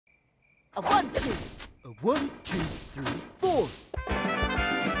A 1, 2. A 1, 2, 3, 4.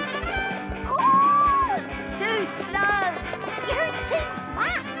 Oh! Too slow! You're too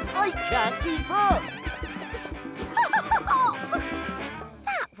fast! I can't keep up! Stop!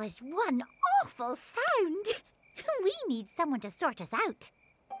 That was one awful sound. We need someone to sort us out.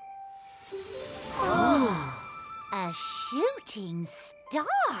 Oh, a shooting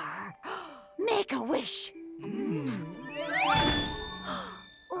star. Make a wish.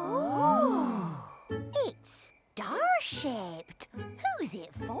 Oh, it's star-shaped. Who's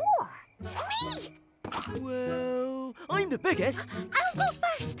it for? Me! Well, I'm the biggest. I'll go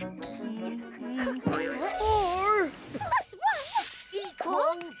first. 4 +1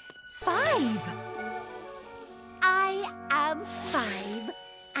 equals 5. I am 5.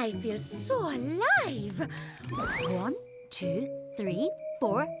 I feel so alive. 1, 2, 3,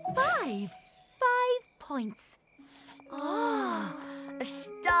 4, 5. 5 points. Oh, a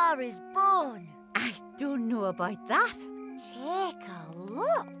star is born. I don't know about that. Take a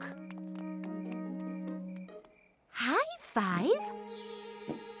look. High five.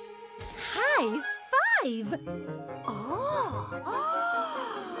 High five. Oh.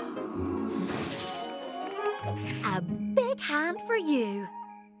 A big hand for you.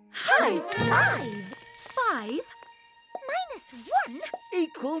 High five. 5 -1.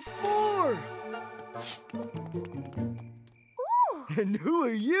 Equals 4. Ooh. And who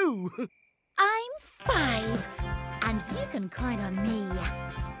are you? I'm 5, and you can count on me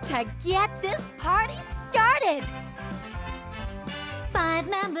to get this party started. 5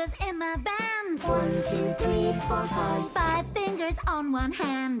 members in my band. 1, 2, 3, 4, 5. 5 fingers on one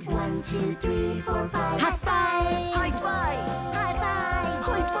hand. 1, 2, 3, 4, 5. High five! High five! High five!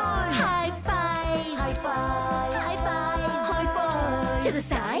 High five! High five! High five! High five! High five! To the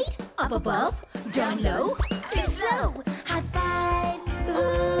side, up above, down low, too slow. High five!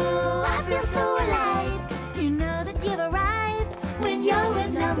 Ooh, I feel so alive. You know that you've arrived when you're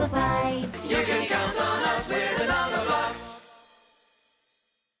with number 5. You can count on us with the Numberblocks.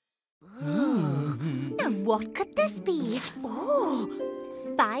 Now what could this be? Oh!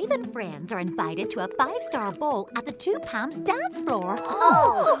 5 and friends are invited to a 5-star ball at the 2 Palms dance floor.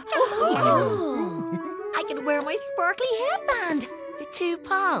 Oh! Yes! I can wear my sparkly headband. The 2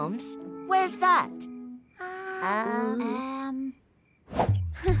 palms? Where's that?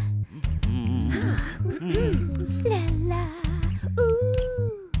 La la,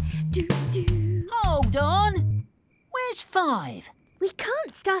 ooh, do do. Hold on. Where's 5? We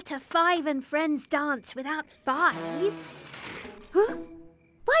can't start a 5 and friends dance without 5. Huh?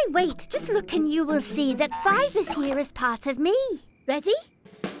 Why, wait, just look and you will see that 5 is here as part of me. Ready?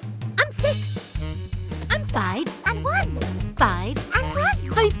 I'm 6. I'm 5 and 1. 5 and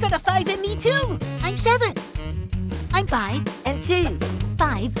 1. I've got a 5 in me too. I'm 7. I'm 5 And 2.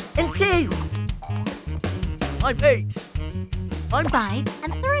 5 And 2. I'm 8. I'm 5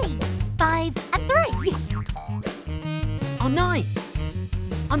 and 3. 5 and 3. I'm 9.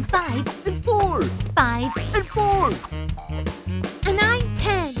 I'm 5 and 4. 5 And 4. And I'm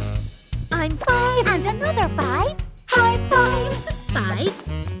 10. I'm 5 and another 5. High 5. 5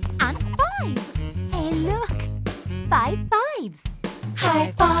 and 5. Hey, look. 5 5s.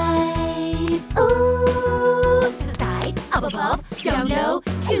 High 5. Ooh. To the side, up above, down low,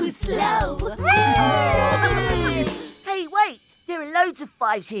 too slow. Hey, wait. There are loads of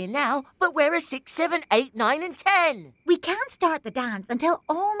 5s here now, but where are 6, 7, 8, 9 and 10? We can't start the dance until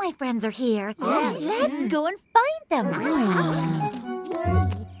all my friends are here. Yeah. Let's go and find them.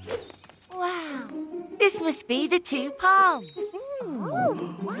 Wow. This must be the 2 palms. Oh,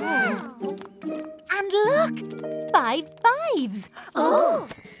 wow. And look, 5 5s. Oh.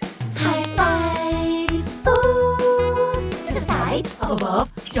 High 5. Ooh. To the side, up above,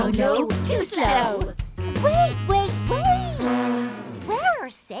 down low, too slow. Wait. Where are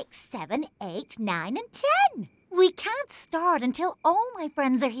 6, 7, 8, 9 and 10? We can't start until all my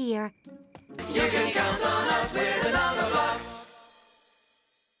friends are here. You can count on us with the Numberblocks.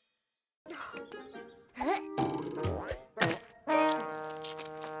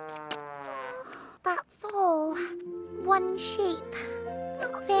 That's all. One shape.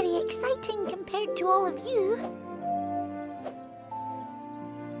 Not very exciting compared to all of you.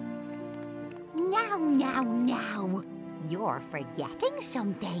 Now. You're forgetting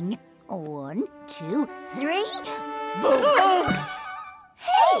something. 1, 2, 3. Boom!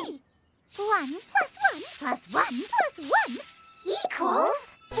 Hey! 1 plus 1 plus 1 plus 1 equals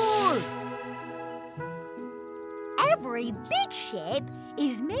 4. Every big shape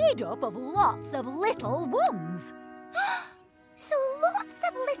is made up of lots of little ones. So lots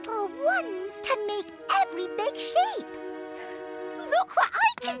of little ones can make every big shape. Look what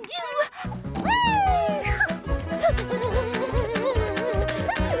I can do!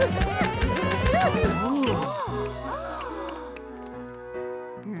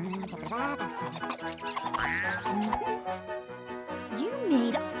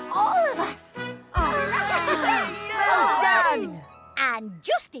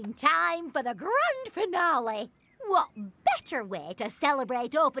 And time for the grand finale. What better way to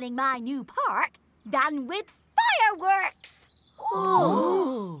celebrate opening my new park than with fireworks?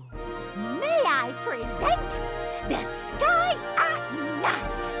 Oh! May I present the Sky at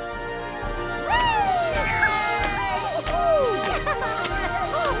Night?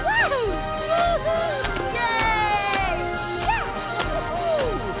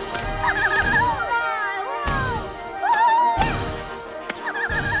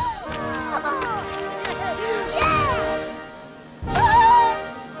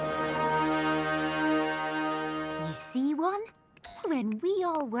 You see one? When we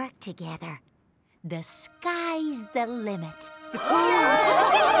all work together, the sky's the limit.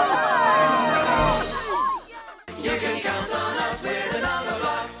 You can count on us with the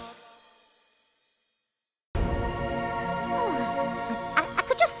Numberblocks. I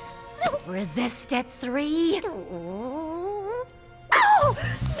could just resist at 3. Oh!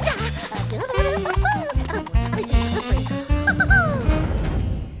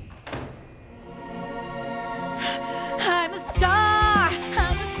 I'm a star!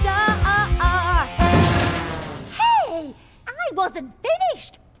 I'm a star! Hey! I wasn't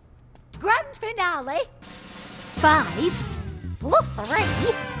finished! Grand finale. 5 plus 3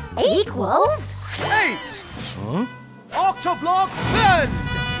 equals... 8! Huh? Octoblock, bend!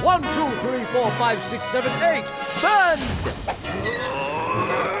 1, 2, 3, 4, 5, 6, 7, 8. Bend!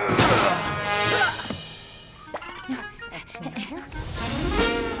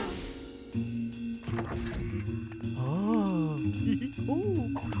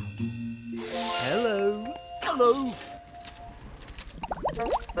 Hello. Hello.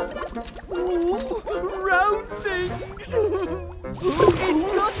 Ooh, round things. It's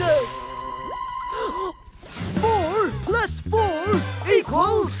got us. 4 plus 4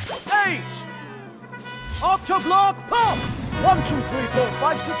 equals 8. Octoblock, pop. 1, 2, 3, 4,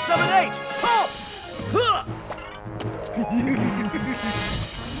 5, 6, 7, 8. Pop.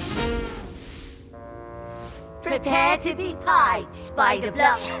 Prepare to be pied,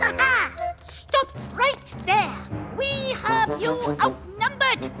 Spider-Block. Stop right there! We have you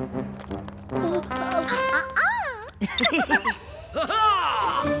outnumbered!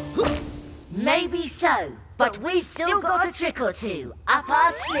 Maybe so, but we've still got a trick or two up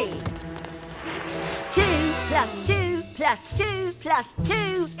our sleeves. 2 plus 2 plus 2 plus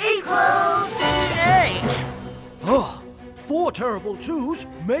 2 equals 8. Oh, 4 terrible 2s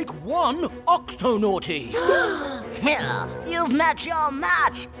make 1 octonaughty. Here, you've met your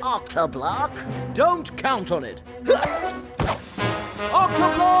match, Octoblock. Don't count on it.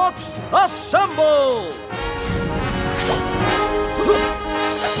 Octoblocks, assemble!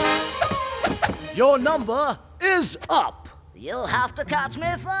 Your number is up. You'll have to catch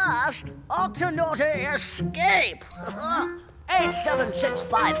me first. Octonaughty escape. 8, 7, 6,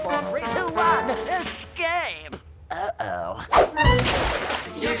 5, 4, 3, 2, 1. Escape. Uh-oh.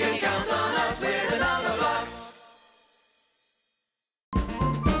 You can count on us with the Numberblocks.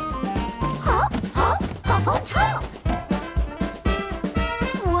 Hop, hop, hop on top!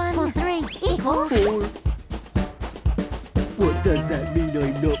 1 plus 3 equals... 4. What does that mean?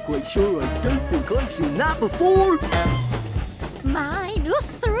 I'm not quite sure. I don't think I've seen that before. minus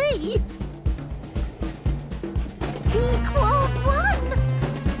 3 equals 1.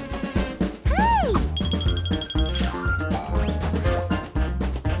 Hey!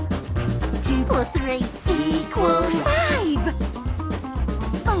 2 plus 3 equals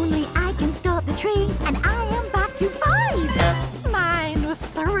 5. Only I can stop the train, and I am back to 5. minus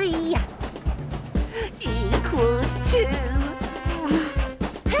 3 Equals 2.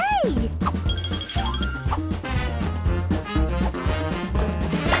 Hey!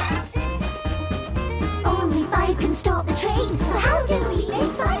 Only 5 can stop the train, so how do we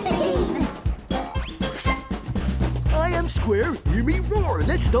make 5 again? I am square, hear me roar.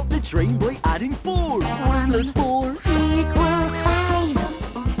 Let's stop the train by adding 4. 1 plus 4. equals 5.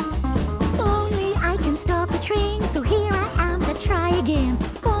 Only I can stop the train, so here I am to try again.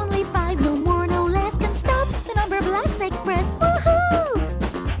 Only 5, no more, no less, can stop the Numberblocks Express. Woohoo!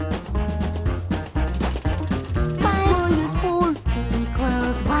 5 minus 4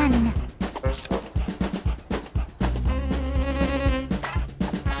 equals 1.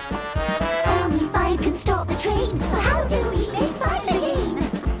 Only 5 can stop the train, so how do we make 5 again?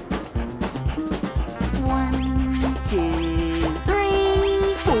 1, 2,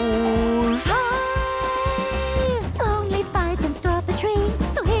 3, 4, 5. Only 5 can stop the train,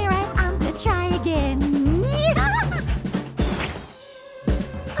 so here I am to try again.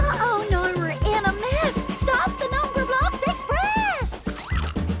 Uh-oh, no, we're in a mess. Stop the Numberblocks Express!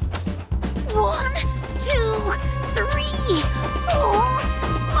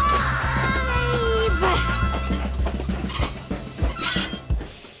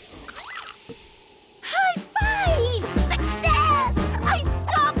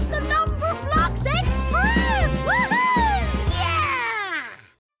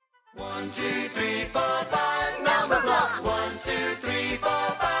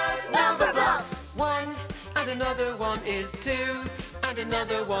 another one is 2, and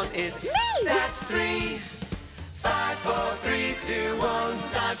another one is me. That's 3. 5, 4, 3, 2, 1.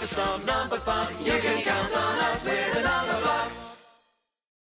 Time for some number fun. You can count on us with the Numberblocks.